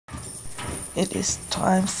It is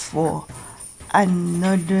time for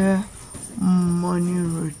another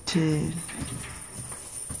morning routine.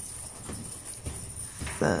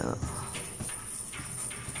 So,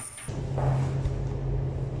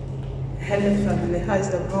 hello family, how's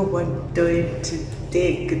everyone doing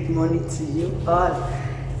today? Good morning to you all.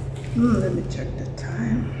 Let me check the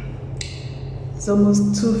time. It's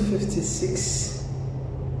almost 2:56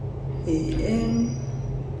 a.m.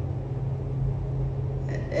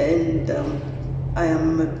 and I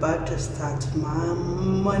am about to start my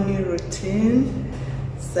morning routine.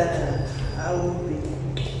 So I will be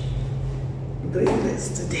doing this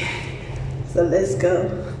today. So let's go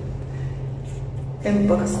and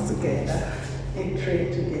box together and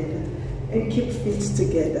train together and keep fit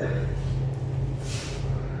together.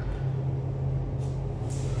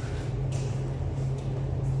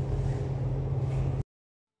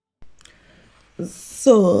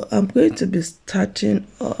 So I'm going to be starting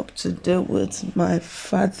up today with my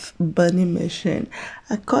fat burning machine.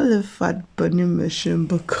 I call it fat burning machine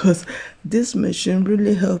because this machine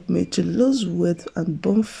really helped me to lose weight and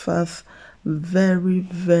burn fat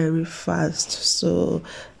very fast. So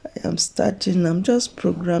I'm just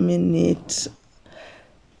programming it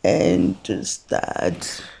and to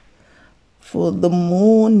start for the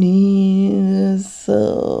morning.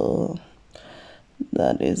 So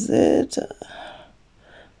that is it.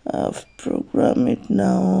 I've programmed it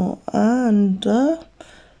now, and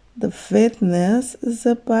the fitness is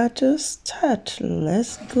about to start.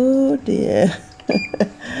 Let's go there.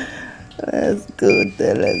 Let's go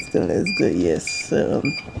there. Let's go. Yes.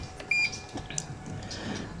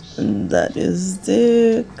 And that is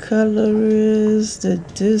the calories, the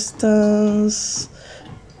distance,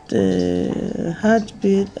 the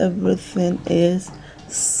heartbeat, everything is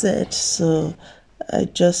set. So I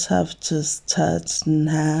just have to start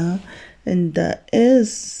now, and that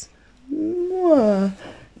is more.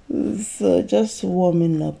 So just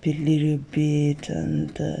warming up a little bit,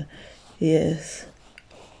 and yes,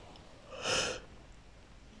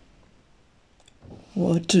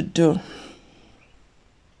 what to do.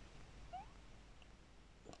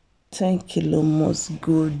 10 kilo must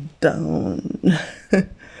go down.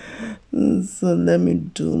 So let me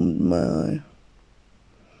do my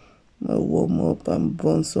warm up and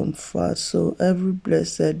burn some fat. So every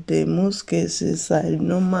blessed day, most cases I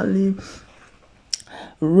normally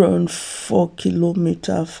run 4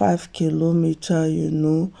 kilometer, 5 kilometer,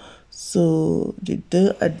 So the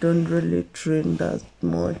day I don't really train that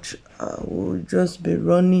much, I will just be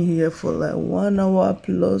running here for like 1 hour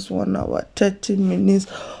plus 1 hour 30 minutes,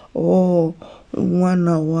 or 1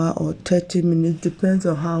 hour or 30 minutes, depends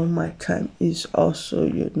on how my time is also,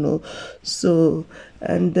 So,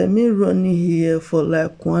 and me running here for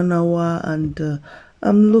like 1 hour, and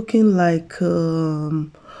I'm looking like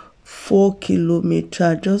 4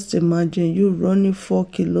 kilometer. Just imagine you running 4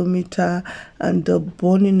 kilometer and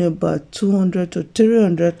burning about 200 to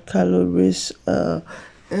 300 calories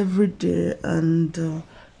every day, and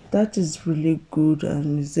that is really good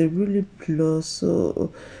and it's a really plus.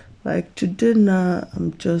 So like today now,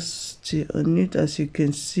 I'm just still on it. As you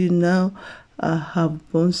can see now, I have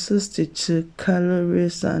burned 62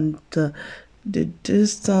 calories, and the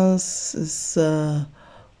distance is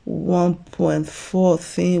 1.4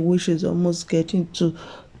 thing, which is almost getting to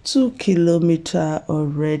 2 kilometer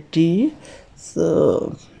already.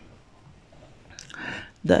 So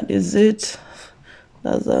that is it.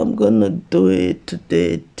 That's how I'm gonna do it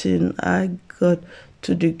today till I got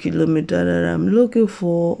to the kilometer that I'm looking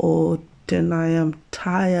for, or then I am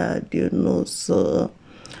tired, So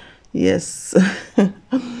yes.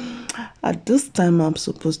 At this time, I'm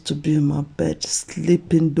supposed to be in my bed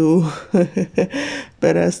sleeping though,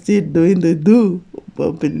 but I'm still doing the do.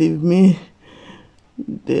 But believe me,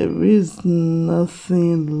 there is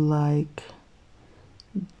nothing like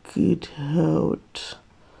good health.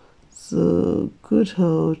 So good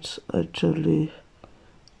health actually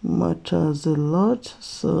matters a lot.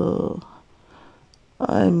 So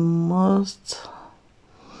I must,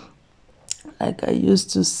 like I used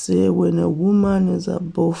to say, when a woman is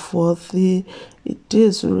above 40, it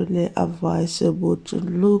is really advisable to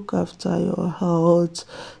look after your health.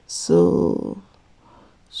 So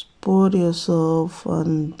support yourself,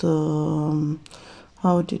 and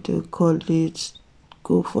how did they call it?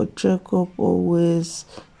 Go for checkup always.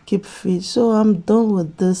 Keep fit. So I'm done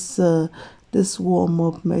with this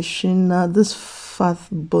warm-up machine now, this fat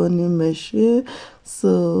burning machine.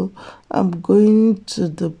 So I'm going to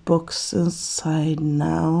the boxing side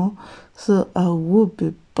now. So I will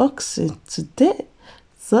be boxing today.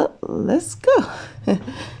 So let's go.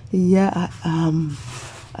 Yeah,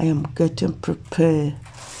 I am getting prepared.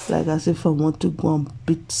 like as if I want to go and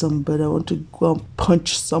beat somebody, I want to go and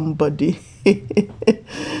punch somebody.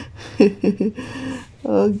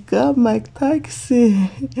 Oh God, Mike Taxi.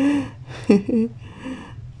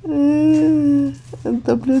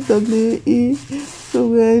 WWE. So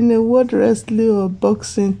we're in a world wrestling or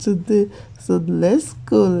boxing today. So let's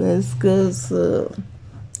go, let's go. So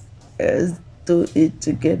let's do it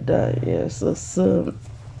together. Yes, so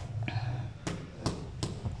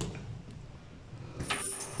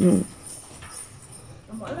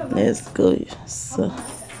let's go. So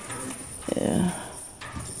yeah.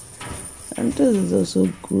 And this is also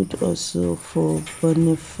good also for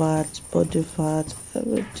burning fat, body fat,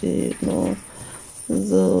 everything, you know.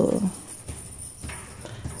 So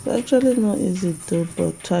it's actually not easy though,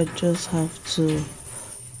 but I just have to.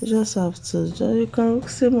 You can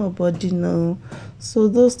see my body now. So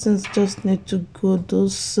those things just need to go.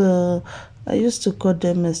 Those I used to call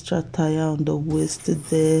them extra tire on the waist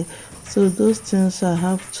there. So those things I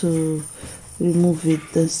have to remove it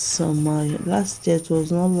this summer. Last year it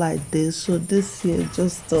was not like this, so this year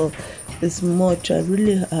just it's much. I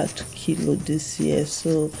really had kilo this year,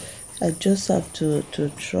 so I just have to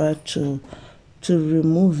try to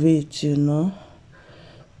remove it, you know.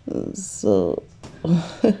 So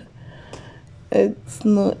it's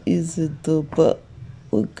not easy though, but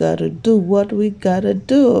we gotta do what we gotta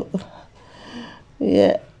do.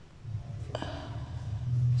 Yeah,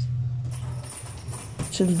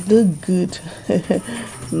 to look good.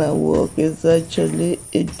 Now work is actually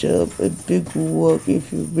a job, a big work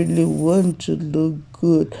if you really want to look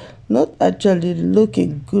good. Not actually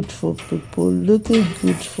looking good for people, looking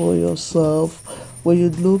good for yourself. When you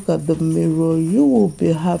look at the mirror, you will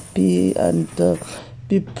be happy and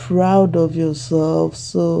be proud of yourself.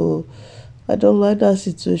 So I don't like that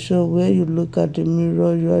situation where you look at the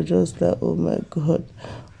mirror, you are just like, oh my God.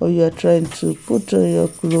 Or you are trying to put on your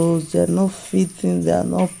clothes, they are not fitting, they are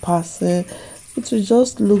not passing. It will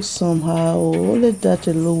just look somehow. Only that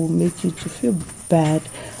alone will make you to feel bad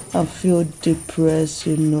and feel depressed,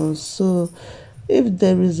 you know. So if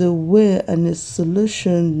there is a way and a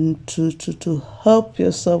solution to help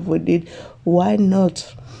yourself with it, why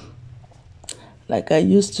not? Like I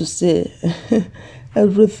used to say,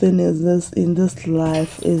 everything is this in this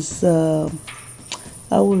life is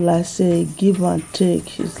how will I say, give and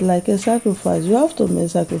take. It's like a sacrifice. You have to make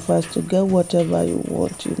sacrifice to get whatever you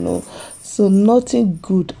want, you know. So nothing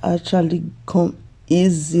good actually come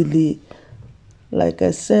easily. Like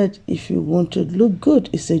I said, if you want to look good,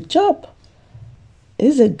 it's a job.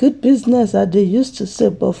 It's a good business, as they used to say.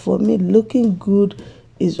 But for me, looking good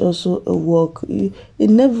is also a work.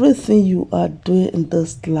 In everything you are doing in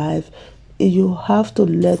this life, you have to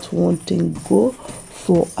let one thing go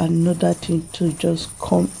for another thing to just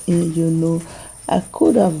come in, you know. I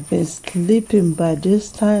could have been sleeping by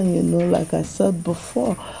this time, you know, like I said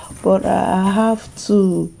before, but I have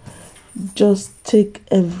to just take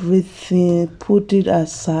everything, put it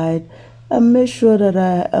aside, and make sure that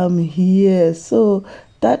I am here. So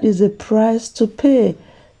that is a price to pay.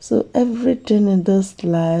 So everything in this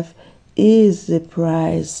life is a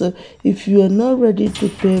price. So if you are not ready to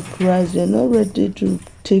pay a price, you're not ready to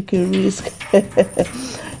take a risk,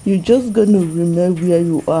 you're just going to remain where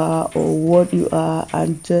you are or what you are,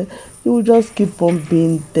 and you will just keep on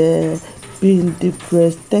being there, being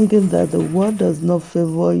depressed, thinking that the world does not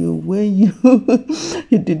favor you when you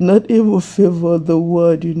you did not even favor the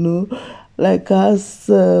world, you know. Like as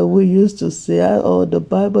we used to say, or the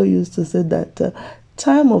Bible used to say that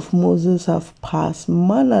time of Moses have passed.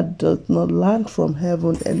 Manna does not land from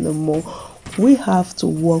heaven anymore. We have to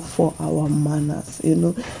work for our manners, you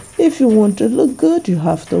know. If you want to look good, you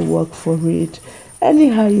have to work for it.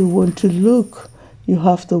 Anyhow you want to look, you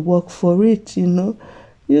have to work for it, you know.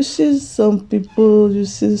 You see some people, you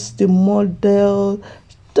see the model,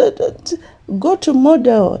 go to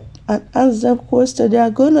model and ask them questions. They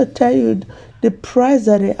are going to tell you the price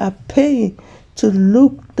that they are paying to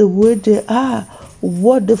look the way they are,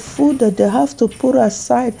 what the food that they have to put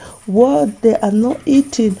aside, what they are not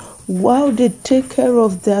eating, while they take care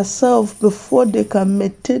of themselves before they can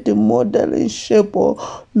maintain the modeling shape or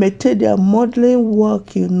maintain their modeling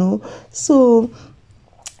work, you know. So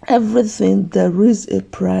everything, there is a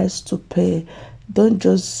price to pay. Don't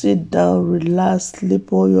just sit down, relax,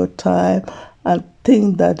 sleep all your time and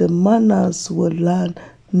think that the manners will learn.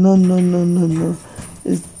 No, no, no, no, no.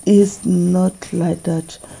 It is not like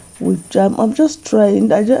that. I'm just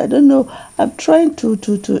trying. I don't know. I'm trying to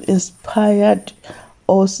inspire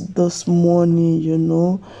us this morning, you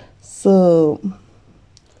know. So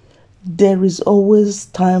There is always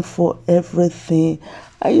time for everything.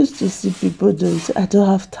 I used to see people doing, say, I don't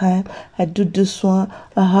have time, I do this one,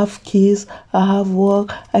 I have kids, I have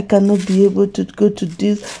work, I cannot be able to go to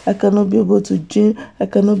this, I cannot be able to gym, I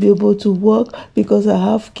cannot be able to work because I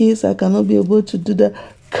have kids, I cannot be able to do that.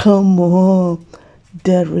 Come on,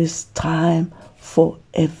 there is time for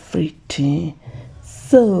everything.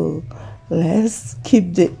 So let's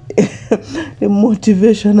keep the the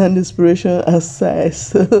motivation and inspiration aside.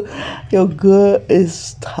 So your girl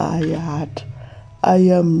is tired. I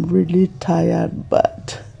am really tired,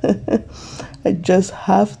 but I just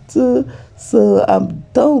have to. So I'm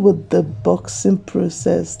done with the boxing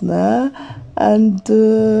process now, and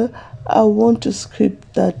I want to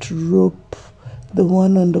script that rope, the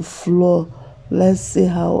one on the floor. Let's see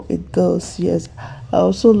how it goes. Yes, I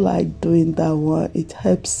also like doing that one. It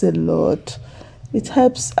helps a lot. It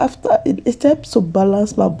helps it helps to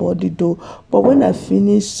balance my body though. But when I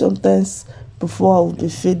finish, sometimes before I will be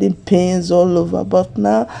feeling pains all over. But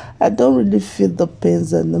now I don't really feel the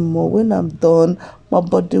pains anymore. When I'm done, my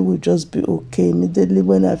body will just be okay. Immediately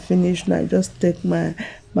when I finish, now I just take my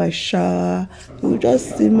shower. You will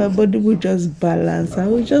just see my body will just balance. I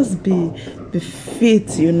will just be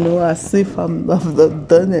fit, as if I've not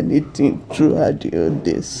done anything throughout the whole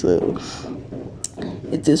day. So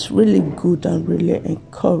it is really good and really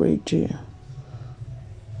encouraging.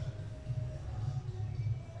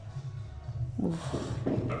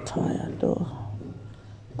 Tired though,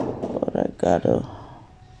 but I gotta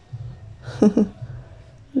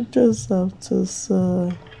just have to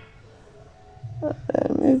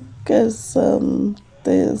let me get some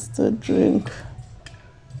things to drink.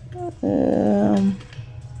 Um,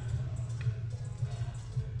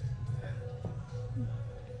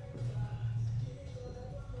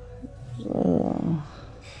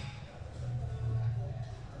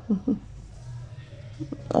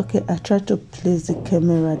 okay, I try to place the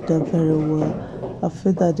camera there very well. I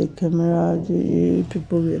feel that the camera,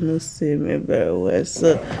 people will not see me very well.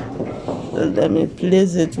 So let me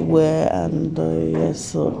place it where, and yes,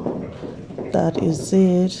 so that is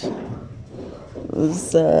it.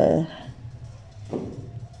 So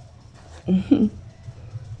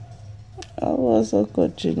I will also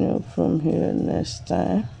continue from here next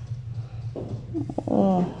time.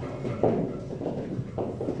 Oh,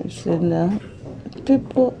 you see now,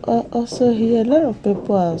 people are also here. A lot of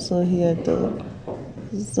people are also here though.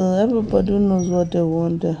 So everybody knows what they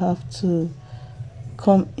want. They have to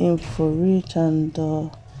come in for it, and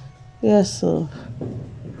so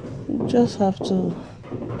you just have to.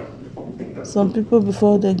 Some people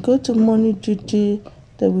before they go to morning duty,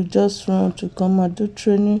 they will just run to come and do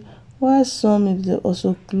training. While some, if they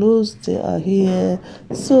also close, they are here.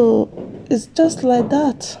 So it's just like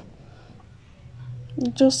that.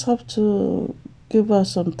 You just have to give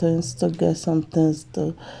us some things to get some things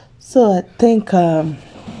to. So I think I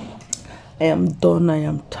am done. I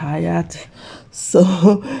am tired.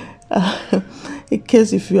 So in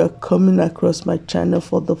case if you are coming across my channel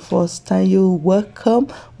for the first time, you're welcome.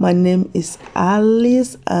 My name is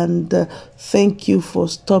Alice, and thank you for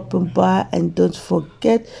stopping by, and don't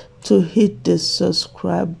forget to hit the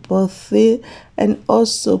subscribe button and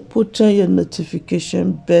also put on your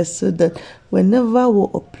notification bell so that whenever we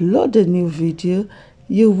upload a new video,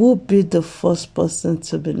 you will be the first person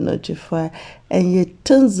to be notified. And your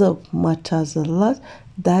thumbs up matters a lot.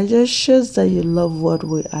 That just shows that you love what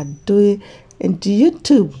we are doing, and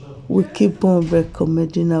YouTube will keep on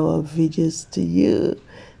recommending our videos to you.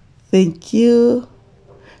 Thank you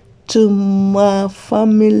to my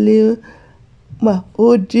family, my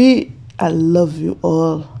OG. I love you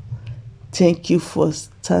all. Thank you for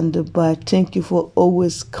standing by. Thank you for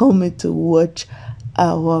always coming to watch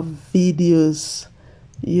our videos.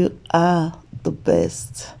 You are the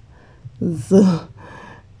best. So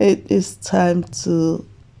it is time to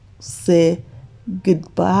say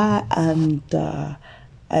goodbye, and I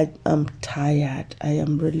am tired. I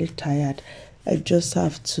am really tired. I just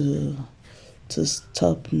have to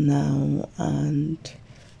stop now and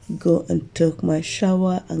go and take my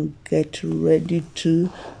shower and get ready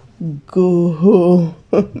to go home.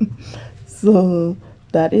 So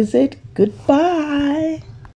that is it. Goodbye.